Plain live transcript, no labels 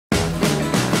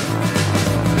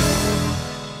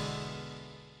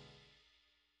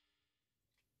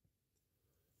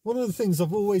One of the things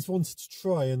I've always wanted to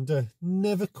try and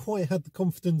never quite had the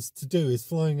confidence to do is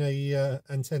flying a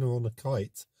antenna on a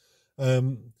kite.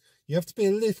 You have to be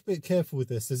a little bit careful with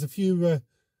this. There's a few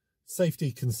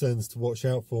safety concerns to watch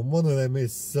out for, and one of them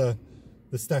is the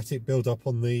static build-up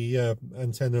on the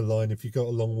antenna line if you've got a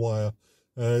long wire.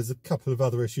 There's a couple of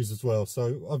other issues as well,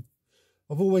 so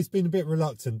I've always been a bit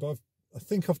reluctant, but I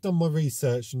think I've done my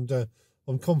research and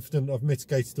I'm confident I've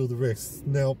mitigated all the risks.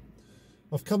 Now,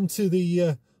 I've come to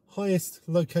the highest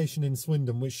location in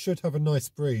Swindon, which should have a nice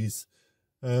breeze,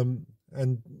 and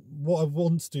what I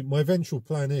want to do, my eventual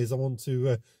plan is I want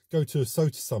to go to a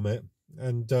SOTA summit,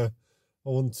 and I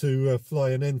want to fly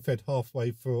an end-fed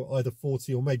halfway for either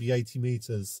 40 or maybe 80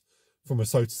 meters from a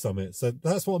SOTA summit. So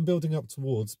that's what I'm building up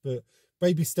towards, but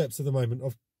baby steps at the moment.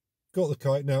 I've got the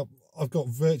kite. Now, I've got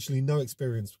virtually no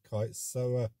experience with kites,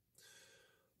 so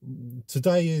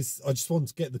today is I just want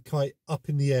to get the kite up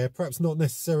in the air, perhaps not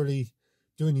necessarily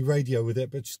do any radio with it,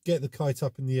 but just get the kite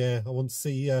up in the air. I want to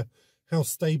see how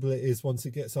stable it is once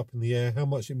it gets up in the air, how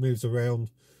much it moves around,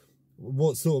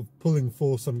 what sort of pulling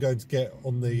force I'm going to get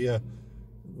on the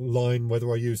line,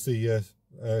 whether I use the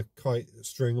kite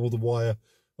string or the wire.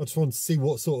 I just want to see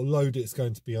what sort of load it's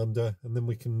going to be under, and then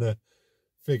we can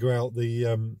figure out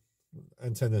the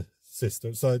antenna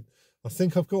system. So I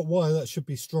think I've got wire that should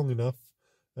be strong enough,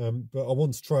 but I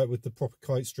want to try it with the proper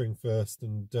kite string first,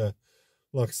 and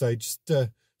like I say, just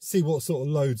see what sort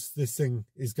of loads this thing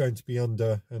is going to be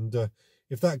under, and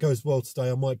if that goes well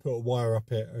today, I might put a wire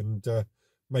up it and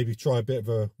maybe try a bit of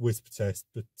a whisper test.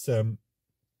 But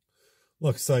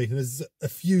like I say, there's a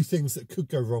few things that could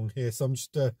go wrong here, so I'm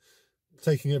just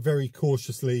taking it very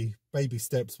cautiously, baby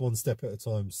steps, one step at a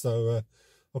time. So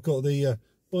I've got the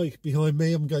bike behind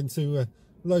me. I'm going to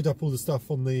load up all the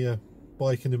stuff on the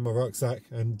bike and in my rucksack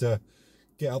and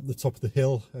get up the top of the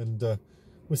hill, and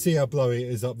we'll see how blowy it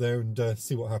is up there and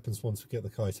see what happens once we get the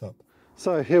kite up.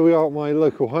 So here we are at my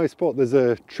local high spot. There's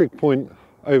a trig point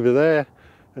over there,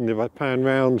 and if I pan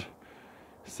round,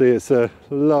 see it's a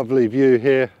lovely view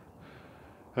here.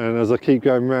 And as I keep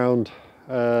going round,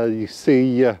 you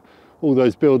see all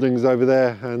those buildings over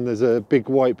there, and there's a big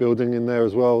white building in there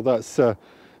as well. That's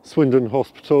Swindon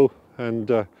Hospital,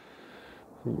 and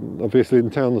obviously in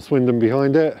town the Swindon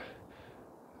behind it.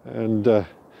 And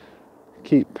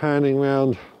keep panning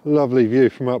round, lovely view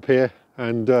from up here.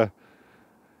 And if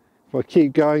I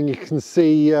keep going, you can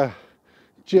see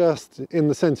just in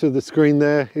the centre of the screen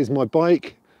there is my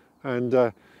bike, and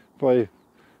if I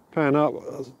pan up,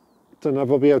 I don't know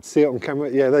if I'll be able to see it on camera.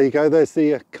 Yeah, there you go, there's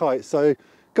the kite. So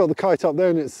got the kite up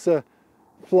there, and it's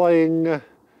flying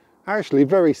actually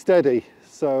very steady.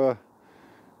 So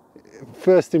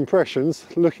first impressions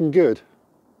looking good.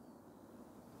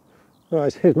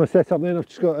 Right, here's my setup then. I've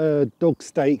just got a dog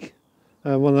stake,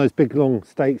 one of those big long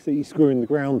stakes that you screw in the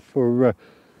ground for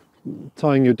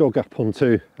tying your dog up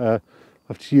onto.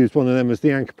 I've just used one of them as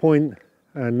the anchor point,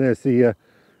 and there's the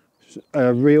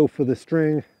reel for the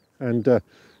string, and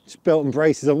just belt and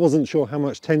braces. I wasn't sure how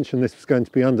much tension this was going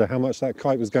to be under, how much that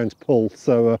kite was going to pull,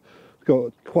 so I've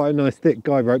got quite a nice thick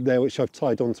guide rope there which I've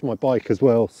tied onto my bike as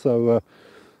well. So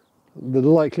the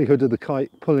likelihood of the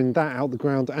kite pulling that out the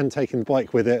ground and taking the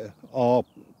bike with it are,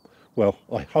 well,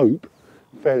 I hope,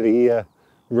 fairly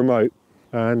remote.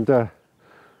 And I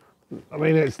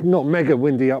mean, it's not mega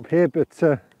windy up here, but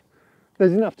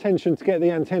there's enough tension to get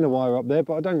the antenna wire up there,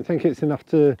 but I don't think it's enough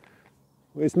to,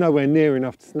 it's nowhere near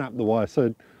enough to snap the wire.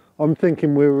 So I'm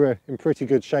thinking we're in pretty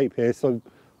good shape here. So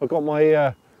I've got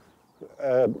my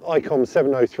Icom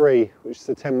 703, which is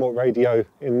a 10-watt radio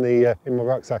in my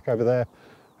rucksack over there.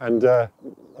 And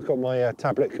I've got my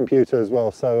tablet computer as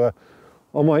well, so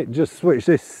I might just switch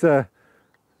this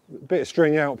bit of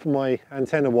string out for my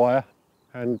antenna wire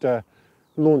and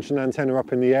launch an antenna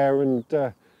up in the air and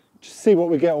just see what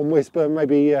we get on Whisper,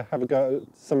 maybe have a go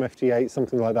at some FT8,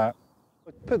 something like that.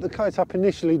 I put the kite up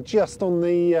initially just on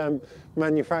the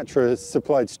manufacturer's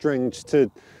supplied string just to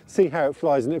see how it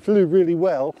flies, and it flew really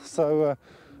well, so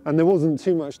and there wasn't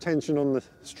too much tension on the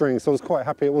string, so I was quite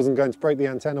happy it wasn't going to break the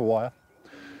antenna wire.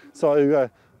 So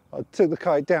I took the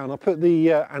kite down, I put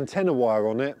the antenna wire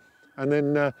on it, and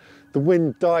then the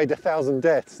wind died 1,000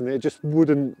 deaths and it just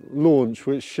wouldn't launch,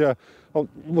 which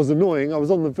was annoying. I was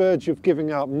on the verge of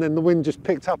giving up, and then the wind just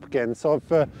picked up again. So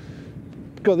I've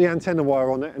got the antenna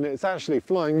wire on it, and it's actually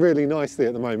flying really nicely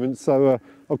at the moment. So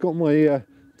I've got my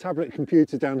tablet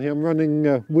computer down here. I'm running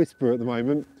Whisper at the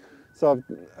moment. So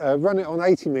I've run it on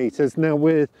 80 meters. Now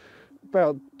we're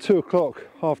about 2 o'clock,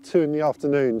 half 2 in the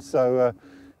afternoon. So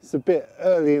it's a bit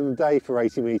early in the day for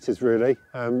 80 meters really.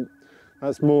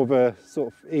 That's more of a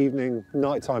sort of evening,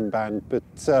 nighttime band, but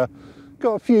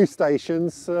got a few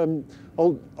stations. I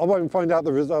won't find out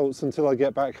the results until I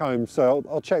get back home, so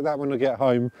I'll check that when I get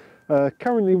home.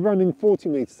 Currently running 40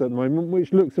 meters at the moment,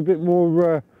 which looks a bit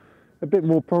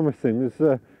more promising.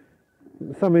 There's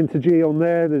some Interg on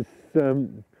there. There's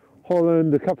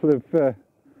Holland, a couple of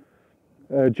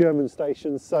German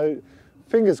stations. So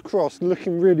fingers crossed,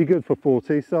 looking really good for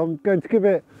 40. So I'm going to give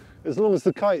it, as long as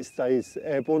the kite stays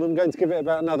airborne, I'm going to give it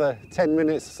about another 10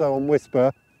 minutes or so on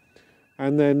Whisper,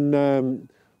 and then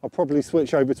I'll probably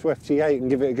switch over to FT8 and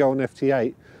give it a go on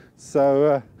FT8.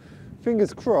 So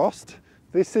fingers crossed,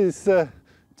 this is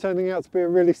turning out to be a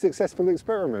really successful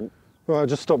experiment. Right, I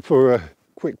just stopped for a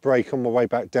quick break on my way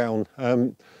back down.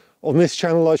 On this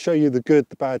channel I show you the good,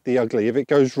 the bad, the ugly. If it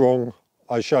goes wrong,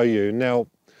 I show you. Now,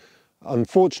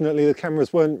 unfortunately the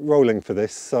cameras weren't rolling for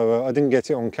this, so I didn't get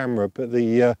it on camera, but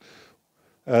the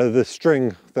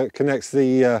string that connects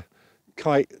the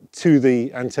kite to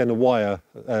the antenna wire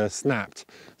snapped,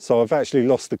 so I've actually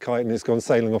lost the kite and it's gone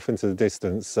sailing off into the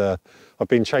distance. I've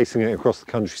been chasing it across the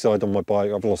countryside on my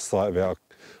bike. I've lost sight of it.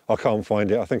 I can't find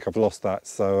it. I think I've lost that,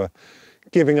 so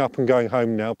giving up and going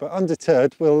home now. But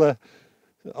undeterred,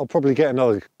 I'll probably get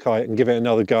another kite and give it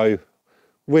another go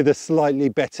with a slightly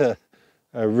better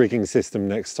rigging system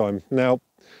next time. Now,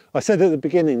 I said at the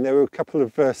beginning there were a couple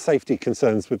of safety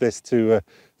concerns with this to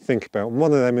think about. And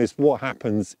one of them is what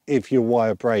happens if your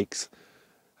wire breaks,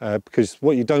 because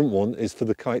what you don't want is for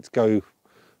the kite to go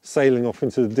sailing off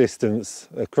into the distance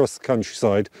across the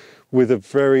countryside with a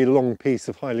very long piece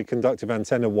of highly conductive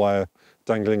antenna wire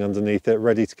dangling underneath it,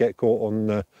 ready to get caught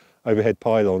on overhead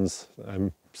pylons.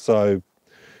 So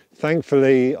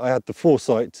thankfully I had the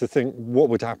foresight to think what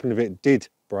would happen if it did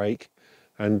break,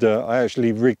 and I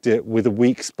actually rigged it with a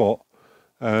weak spot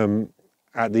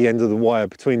at the end of the wire,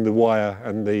 between the wire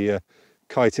and the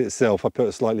kite itself. I put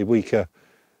a slightly weaker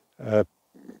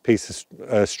piece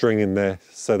of string in there,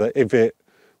 so that if it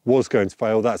was going to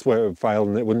fail, that's where it would fail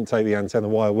and it wouldn't take the antenna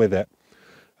wire with it.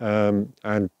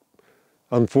 And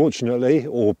unfortunately,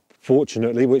 or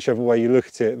fortunately, whichever way you look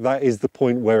at it, that is the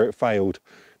point where it failed.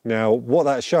 Now, what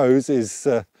that shows is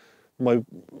my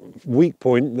weak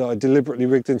point that I deliberately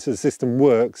rigged into the system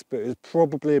works, but it's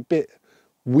probably a bit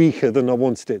weaker than I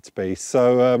wanted it to be.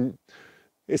 So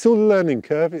it's all a learning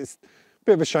curve. It's a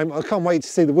bit of a shame. I can't wait to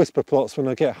see the Whisper plots when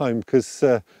I get home, because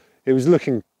it was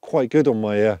looking quite good on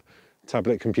my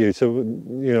tablet computer,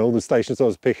 you know, all the stations I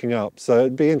was picking up. So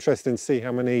it'd be interesting to see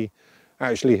how many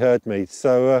actually heard me.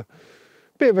 So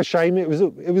bit of a shame. It was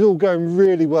all going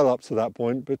really well up to that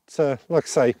point, but like I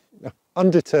say,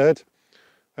 undeterred.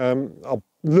 I'll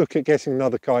look at getting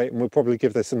another kite and we'll probably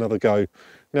give this another go.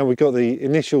 Now we've got the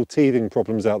initial teething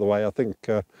problems out of the way, I think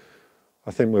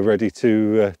we're ready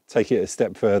to take it a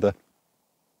step further.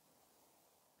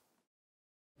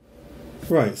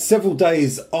 Right, several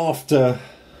days after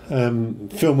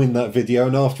filming that video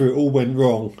and after it all went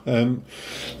wrong,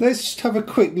 let's just have a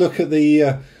quick look at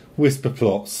the Whisper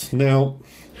plots. Now,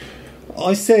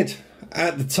 I said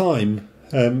at the time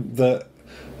that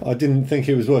I didn't think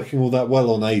it was working all that well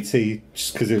on 80,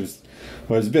 just because it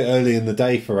was a bit early in the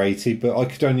day for 80, but I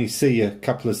could only see a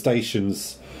couple of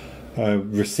stations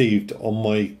received on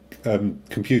my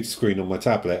computer screen on my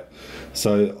tablet,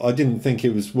 so I didn't think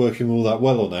it was working all that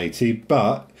well on 80.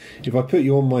 But if I put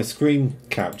you on my screen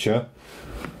capture,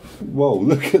 whoa,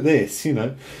 look at this, you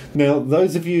know. Now,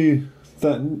 those of you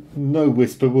that know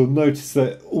Whisper will notice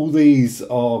that all these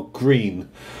are green.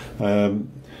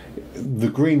 The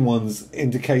green ones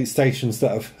indicate stations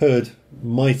that have heard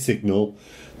my signal.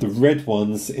 The red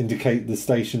ones indicate the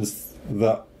stations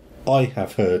that I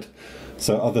have heard.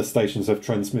 So other stations have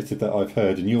transmitted that I've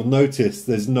heard, and you'll notice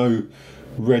there's no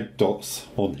red dots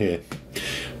on here.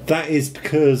 That is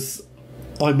because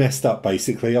I messed up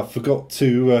basically. I forgot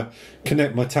to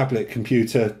connect my tablet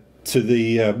computer to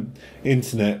the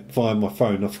internet via my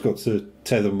phone. I forgot to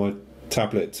tether my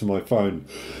tablet to my phone.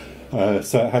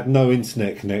 So it had no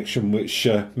internet connection, which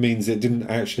means it didn't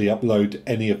actually upload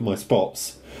any of my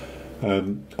spots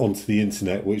onto the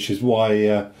internet, which is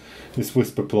why this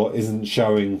Whisper plot isn't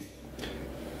showing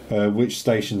which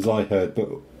stations I heard. But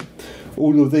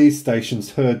all of these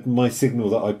stations heard my signal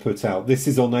that I put out. This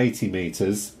is on 80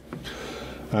 meters.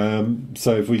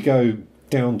 So if we go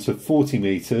down to 40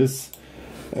 meters,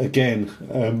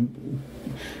 again,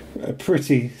 a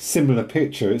pretty similar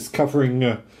picture. It's covering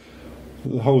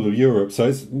the whole of Europe,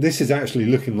 so this is actually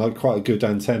looking like quite a good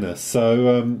antenna.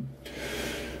 So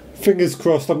fingers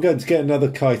crossed. I'm going to get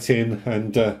another kite in,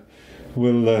 and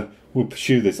we'll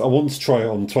pursue this. I want to try it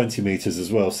on 20 meters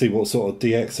as well, see what sort of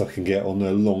DX I can get on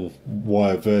a long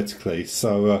wire vertically.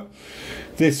 So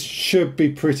this should be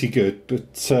pretty good,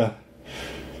 but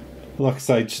like I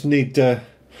say, just need to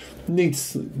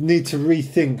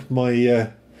rethink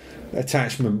my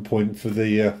attachment point for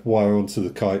the wire onto the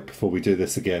kite before we do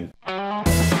this again.